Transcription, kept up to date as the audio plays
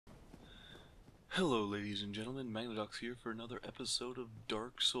Hello ladies and gentlemen, Magnidox here for another episode of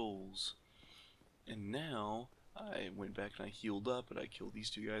Dark Souls. And now, I went back and I healed up and I killed these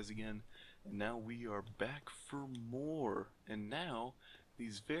two guys again. And now we are back for more. And now,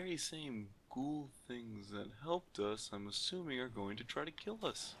 these very same ghoul things that helped us, I'm assuming are going to try to kill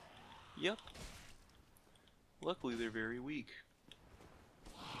us. Yep. Luckily they're very weak.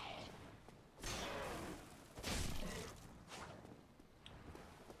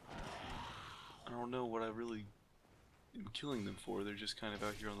 I don't know what I really am killing them for. They're just kind of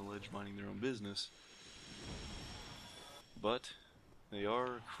out here on the ledge minding their own business. But they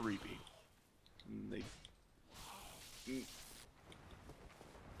are creepy. And they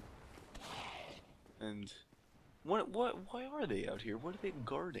and what why are they out here? What are they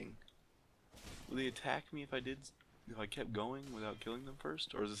guarding? Will they attack me if I kept going without killing them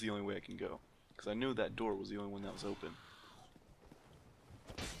first? Or is this the only way I can go? Because I knew that door was the only one that was open.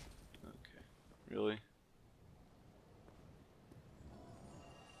 Okay. Really?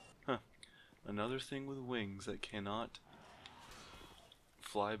 Huh. Another thing with wings that cannot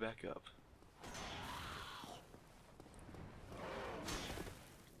fly back up.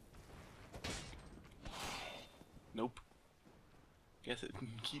 Nope. Guess it.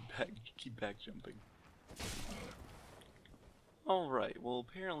 Keep back jumping. Alright, well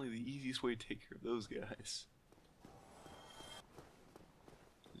apparently the easiest way to take care of those guys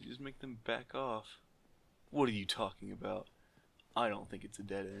is just make them back off. What are you talking about? I don't think it's a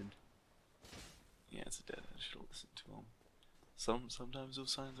dead end. Yeah, it's a dead end. I should have listened to him. Sometimes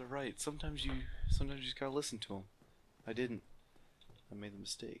those signs are right. Sometimes you just gotta listen to them. I didn't. I made the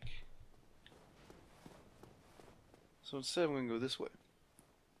mistake. So instead I'm gonna go this way.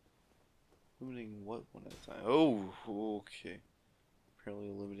 Eliminating what one at a time? Oh, okay. Apparently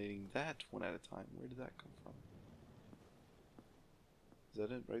eliminating that one at a time. Where did that come from? Is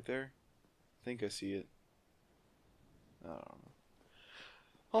that it right there? I think I see it. I don't know.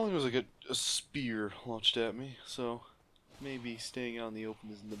 All it was like a spear launched at me, so maybe staying out in the open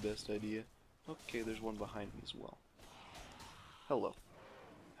isn't the best idea. Okay, there's one behind me as well. Hello.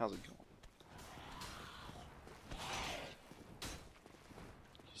 How's it going?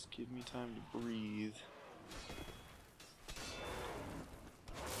 Just give me time to breathe.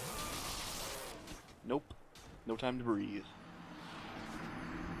 Nope. No time to breathe.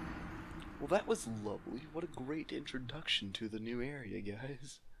 Well, that was lovely. What a great introduction to the new area,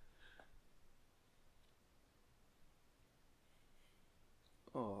 guys.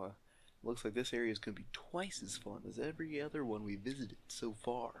 Oh, looks like this area is going to be twice as fun as every other one we visited so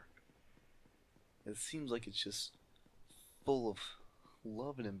far. It seems like it's just full of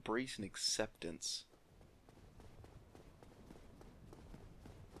love and embrace and acceptance.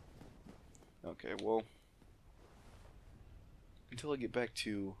 Okay, well, until I get back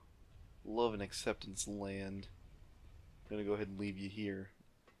to love and acceptance land, I'm gonna go ahead and leave you here.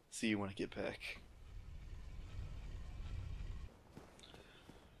 See you when I get back.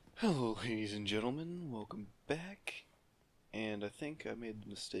 Hello ladies and gentlemen, welcome back. And I think I made the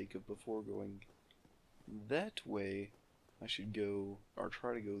mistake of before going that way, I should go, or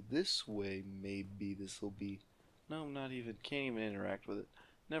try to go this way. Maybe this will be, no, not even, can't even interact with it.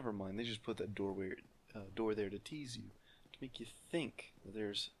 Never mind, they just put that door there to tease you, to make you think that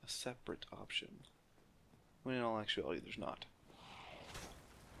there's a separate option, when in all actuality there's not.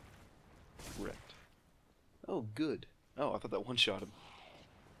 Wrecked. Oh, good. Oh, I thought that one-shot him.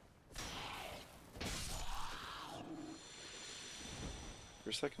 For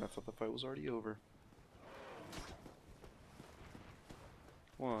a second I thought the fight was already over.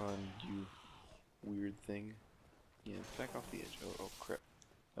 Come on, you weird thing. Yeah, back off the edge. Oh crap.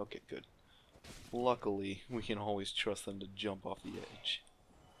 Okay, good. Luckily, we can always trust them to jump off the edge.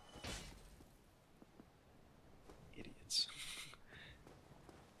 Idiots.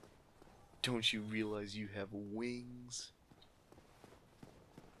 Don't you realize you have wings?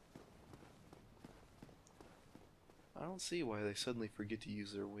 I don't see why they suddenly forget to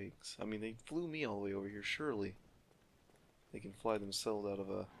use their wings. I mean, they flew me all the way over here, surely they can fly themselves out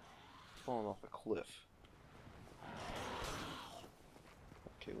of falling off a cliff.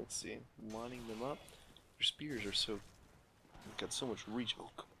 Okay, let's see. Lining them up. Their spears are so... they've got so much reach. Oh,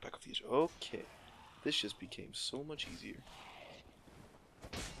 come back off the edge. Okay. This just became so much easier.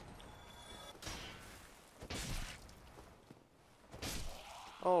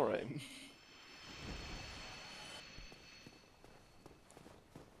 Alright.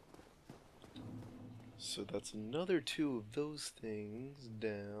 So that's another two of those things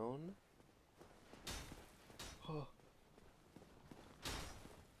down. Oh.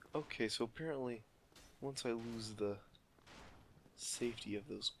 Okay, so apparently once I lose the safety of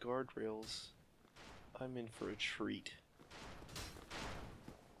those guardrails, I'm in for a treat.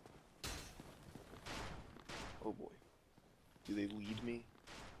 Oh boy. Do they lead me?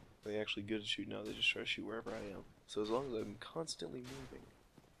 Are they actually good at shooting? No, they just try to shoot wherever I am. So as long as I'm constantly moving,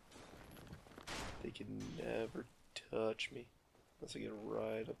 they can never touch me. Unless I get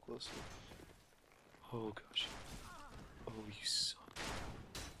right up close to them. Oh gosh. Oh, you suck.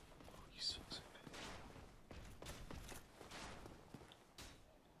 Oh, you suck so bad.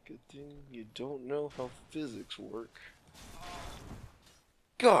 Good thing you don't know how physics work.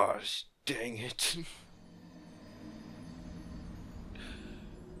 Gosh dang it.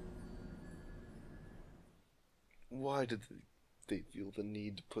 Why did they feel the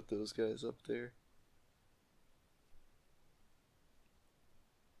need to put those guys up there?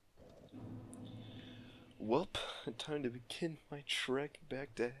 Welp, time to begin my trek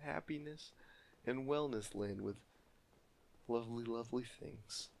back to happiness and wellness land with lovely, lovely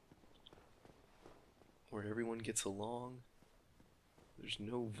things. Where everyone gets along, there's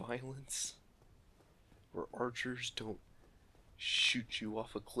no violence, where archers don't shoot you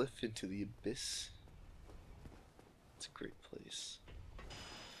off a cliff into the abyss. It's a great place.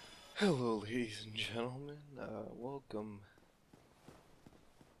 Hello, ladies and gentlemen. Welcome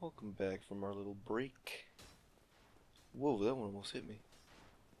back from our little break. Whoa, that one almost hit me.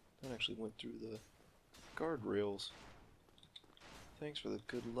 That actually went through the guardrails. Thanks for the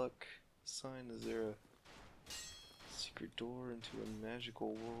good luck sign. Is there a secret door into a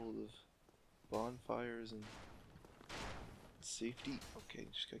magical world of bonfires and safety? Okay,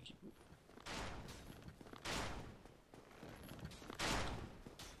 just gotta keep moving.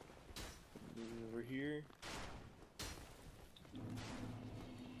 Moving over here.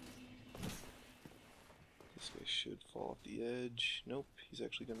 This guy should fall off the edge. Nope, he's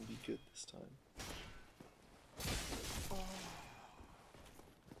actually gonna be good this time.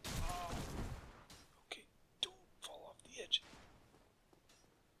 Okay, don't fall off the edge.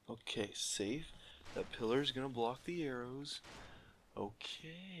 Okay, safe. That pillar's gonna block the arrows.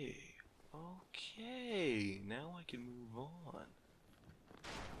 Okay. Okay. Now I can move on.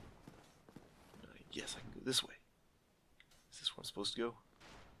 Yes, I can go this way. Is this where I'm supposed to go?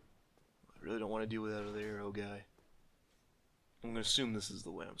 I really don't want to deal with that other arrow guy. I'm going to assume this is the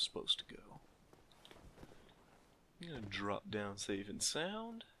way I'm supposed to go. I'm going to drop down safe and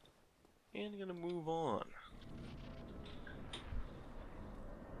sound. And I'm going to move on.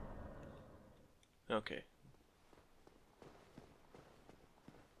 Okay.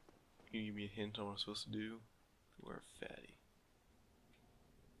 Can you give me a hint on what I'm supposed to do? We're a fatty.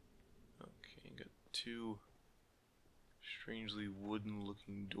 Okay, got two strangely wooden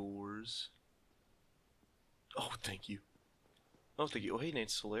looking doors. Oh, thank you. Oh, thank you. Oh, hey, Nate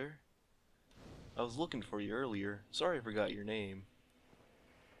Solaire. I was looking for you earlier. Sorry I forgot your name.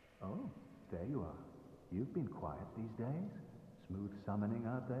 Oh, there you are. You've been quiet these days. Smooth summoning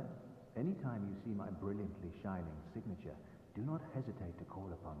out there. Anytime you see my brilliantly shining signature, do not hesitate to call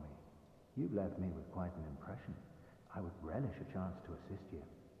upon me. You've left me with quite an impression. I would relish a chance to assist you.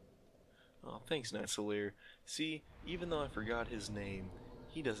 Oh, thanks, Nat Solaire. See, even though I forgot his name,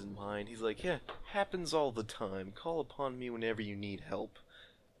 he doesn't mind. He's like, yeah, happens all the time. Call upon me whenever you need help.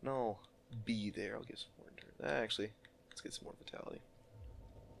 And I'll be there. I'll get some more in turn. Actually, let's get some more vitality.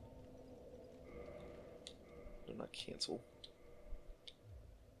 No, not cancel.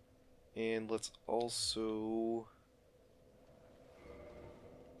 And let's also...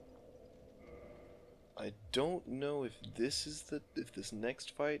 I don't know if this is if this next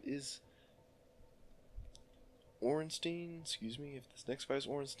fight is Ornstein, excuse me, if this next fight is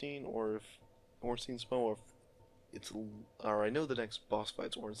Ornstein, or if Ornstein Smo, or if it's, or I know the next boss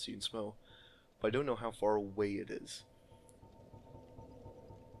fight's Ornstein Smo, but I don't know how far away it is.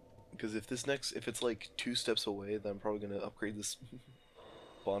 Because if it's like 2 steps away, then I'm probably gonna upgrade this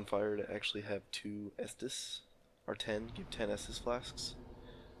bonfire to actually have 2 Estus, or 10, give 10 Estus flasks.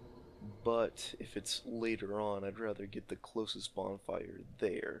 But if it's later on, I'd rather get the closest bonfire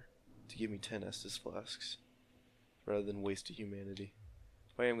there to give me 10 Estus flasks, rather than waste a humanity.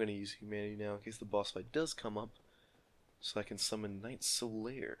 But I am going to use humanity now in case the boss fight does come up, so I can summon Knight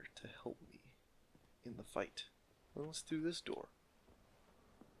Solaire to help me in the fight. Well, let's do this door.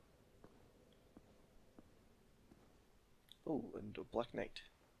 Oh, and a Black Knight.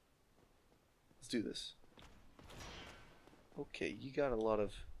 Let's do this. Okay, you got a lot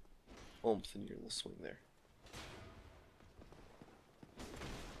of oomph in your little swing there.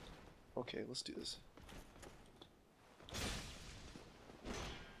 Okay, let's do this.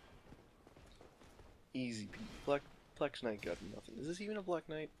 Easy peasy. Black Knight got nothing. Is this even a Black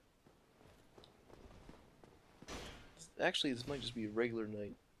Knight? Actually, this might just be a regular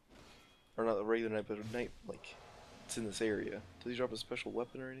Knight. Or not a regular knight, but a knight, like, it's in this area. Did he drop a special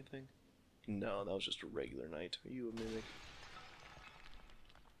weapon or anything? No, that was just a regular knight. Are you a mimic?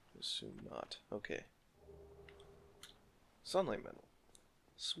 Assume not. Okay. Sunlight medal.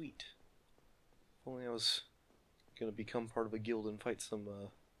 Sweet. If only I was gonna become part of a guild and fight some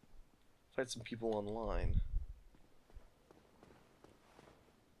people online.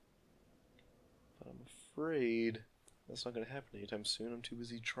 But I'm afraid that's not gonna happen anytime soon. I'm too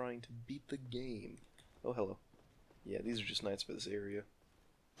busy trying to beat the game. Oh, hello. Yeah, these are just knights for this area.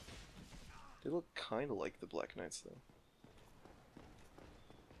 They look kinda like the Black Knights, though.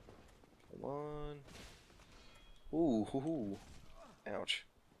 Come on. Ooh, hoo hoo. Ouch.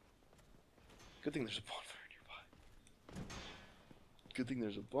 Good thing there's a bonfire nearby. Good thing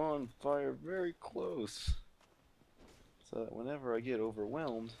there's a bonfire very close. So that whenever I get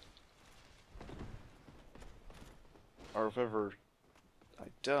overwhelmed, or if ever I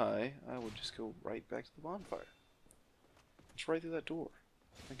die, I will just go right back to the bonfire. It's right through that door.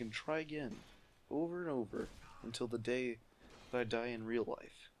 I can try again, over and over, until the day that I die in real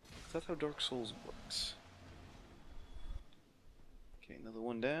life. That's how Dark Souls works. Okay, another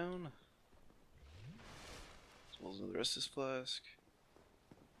one down. As well as another Estus flask.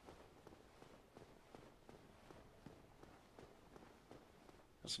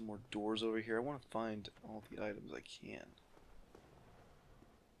 Got some more doors over here. I want to find all the items I can.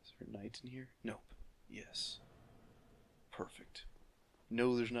 Is there a knight in here? Nope. Yes. Perfect.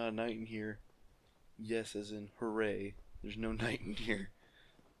 No, there's not a knight in here. Yes, as in hooray. There's no knight in here.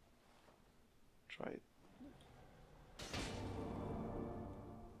 Try it.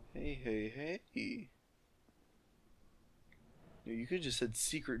 Hey, hey, hey. You could have just said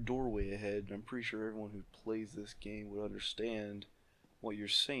secret doorway ahead, and I'm pretty sure everyone who plays this game would understand what you're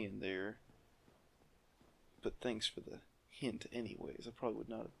saying there. But thanks for the hint anyways. I probably would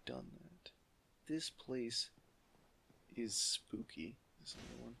not have done that. This place is spooky. This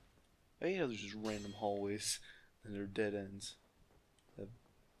other one. Oh yeah, there's just random hallways that are dead ends. That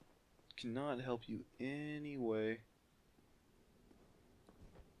cannot help you anyway.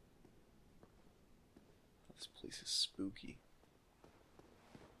 This place is spooky.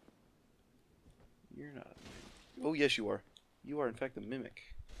 You're not a mimic. Oh yes you are. You are in fact a mimic.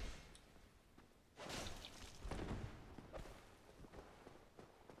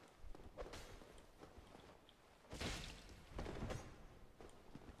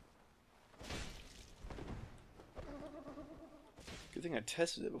 Good thing I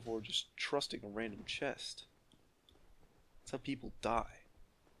tested it before just trusting a random chest. That's how people die.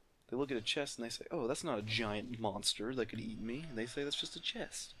 They look at a chest and they say, oh, that's not a giant monster that could eat me. And they say that's just a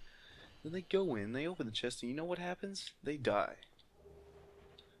chest. Then they go in, they open the chest, and you know what happens? They die.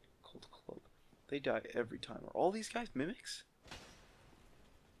 Cold Club. They die every time. Are all these guys mimics?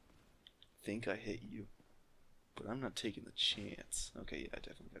 Think I hit you. But I'm not taking the chance. Okay, yeah, I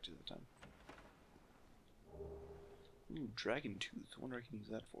definitely got you that time. Ooh, Dragon Tooth. I wonder what I can use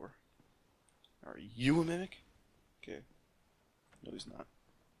that for. Are you a mimic? Okay. No, he's not.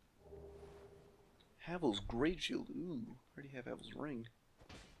 Havel's Great Shield. Ooh, I already have Havel's Ring.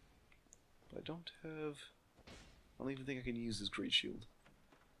 But I don't have... I don't even think I can use his Great Shield.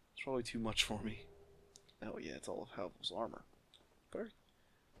 It's probably too much for me. Oh yeah, it's all of Havel's armor. But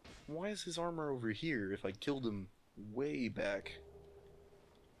why is his armor over here if I killed him way back?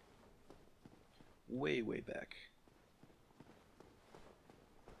 Way back.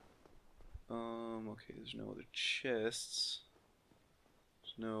 Okay, there's no other chests.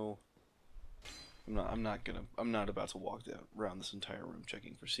 There's no... I'm not about to walk around this entire room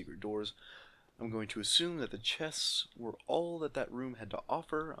checking for secret doors. I'm going to assume that the chests were all that that room had to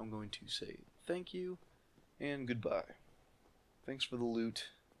offer. I'm going to say thank you and goodbye. Thanks for the loot.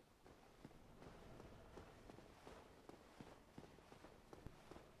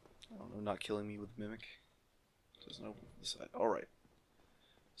 I don't know, not killing me with Mimic. Doesn't open the side. Alright.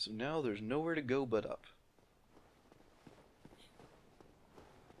 So now there's nowhere to go but up.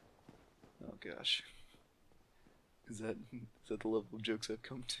 Oh gosh. Is that the level of jokes I've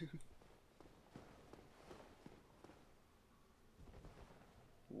come to?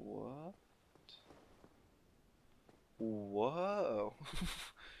 What? Whoa.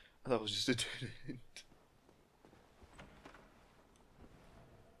 That was just a dead end.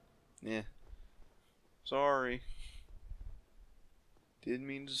 Yeah. Sorry. Didn't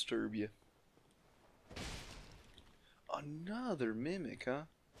mean to disturb you. Another mimic, huh?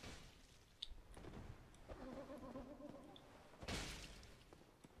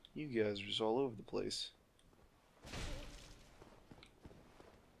 You guys are just all over the place.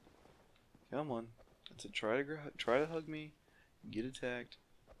 Come on. That's it. Try to hug me. Get attacked.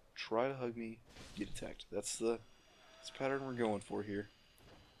 try to hug me, get attacked. That's the pattern we're going for here.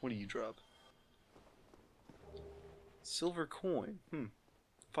 What do you drop? Silver coin.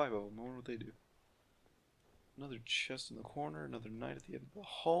 5 of them. I wonder what they do. Another chest in the corner. Another knight at the end of the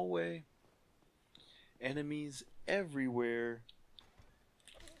hallway. Enemies everywhere.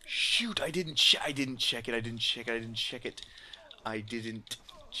 Shoot! I didn't check it. I didn't check it. I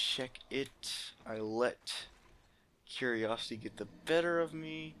let curiosity get the better of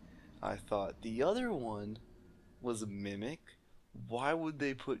me. I thought the other one was a mimic. Why would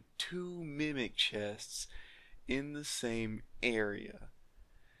they put 2 mimic chests in the same area?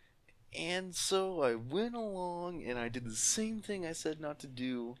 And so I went along and I did the same thing I said not to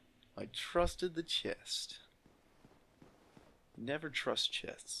do. I trusted the chest. Never trust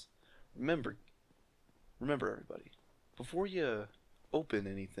chests. Remember everybody, before you open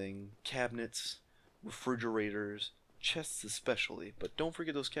anything, cabinets, refrigerators, chests especially, but don't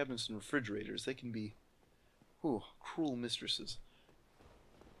forget those cabinets and refrigerators. They can be, cruel mistresses.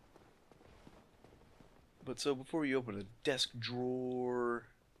 But so before you open a desk drawer,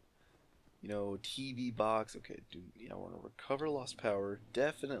 TV box, okay, I want to recover lost power.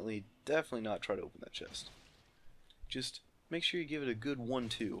 Definitely not try to open that chest. Just make sure you give it a good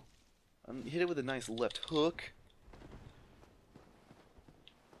 1-2. Hit it with a nice left hook.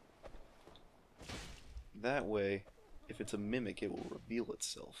 That way, if it's a mimic, it will reveal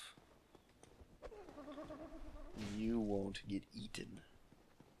itself. You won't get eaten.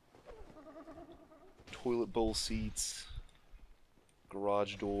 Toilet bowl seats,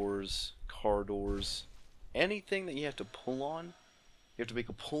 garage doors, car doors, anything that you have to pull on, you have to make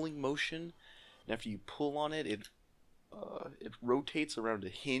a pulling motion, and after you pull on it, it rotates around a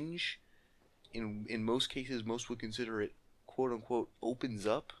hinge. In most cases, most would consider it, quote unquote, opens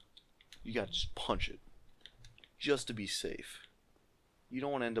up. You gotta just punch it, just to be safe. You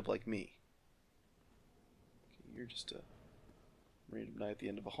don't want to end up like me. Okay, you're just a random knight at the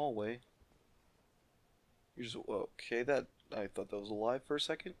end of a hallway. You're just, okay, I thought that was alive for a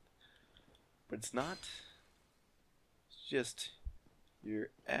second, but it's not. It's just your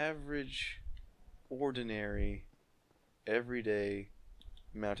average, ordinary, everyday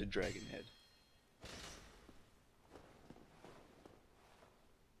mounted dragon head.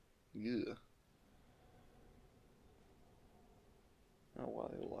 Yeah. Oh wow,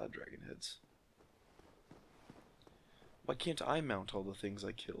 they have a lot of dragon heads. Why can't I mount all the things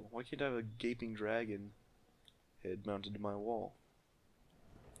I kill? Why can't I have a gaping dragon head mounted to my wall?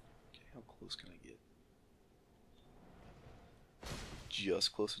 Okay, how close can I get?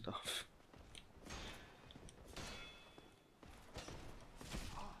 Just close enough.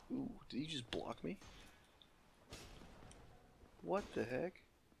 Ooh, did he just block me? What the heck?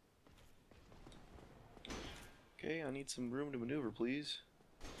 Okay, I need some room to maneuver, please.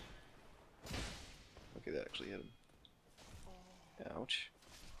 Okay, that actually hit him. Ouch.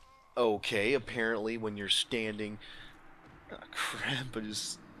 Okay, apparently when you're standing... crap, I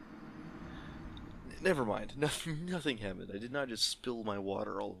just... Never mind. Nothing happened. I did not just spill my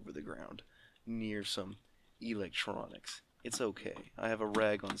water all over the ground near some electronics. It's okay. I have a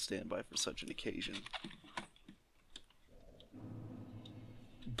rag on standby for such an occasion.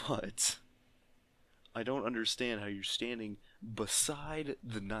 But... I don't understand how you're standing beside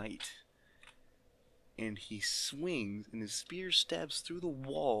the knight, and he swings, and his spear stabs through the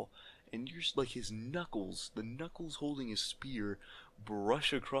wall, and you're like his knuckles, the knuckles holding his spear,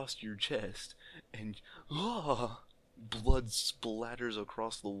 brush across your chest, and blood splatters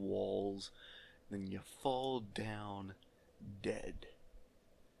across the walls, and then you fall down dead.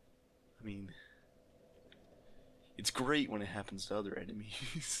 I mean, it's great when it happens to other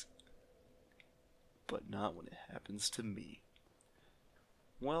enemies. But not when it happens to me.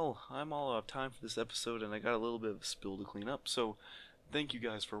 Well, I'm all out of time for this episode, and I got a little bit of a spill to clean up, so thank you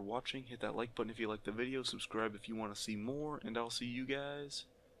guys for watching. Hit that like button if you liked the video, subscribe if you want to see more, and I'll see you guys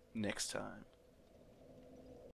next time.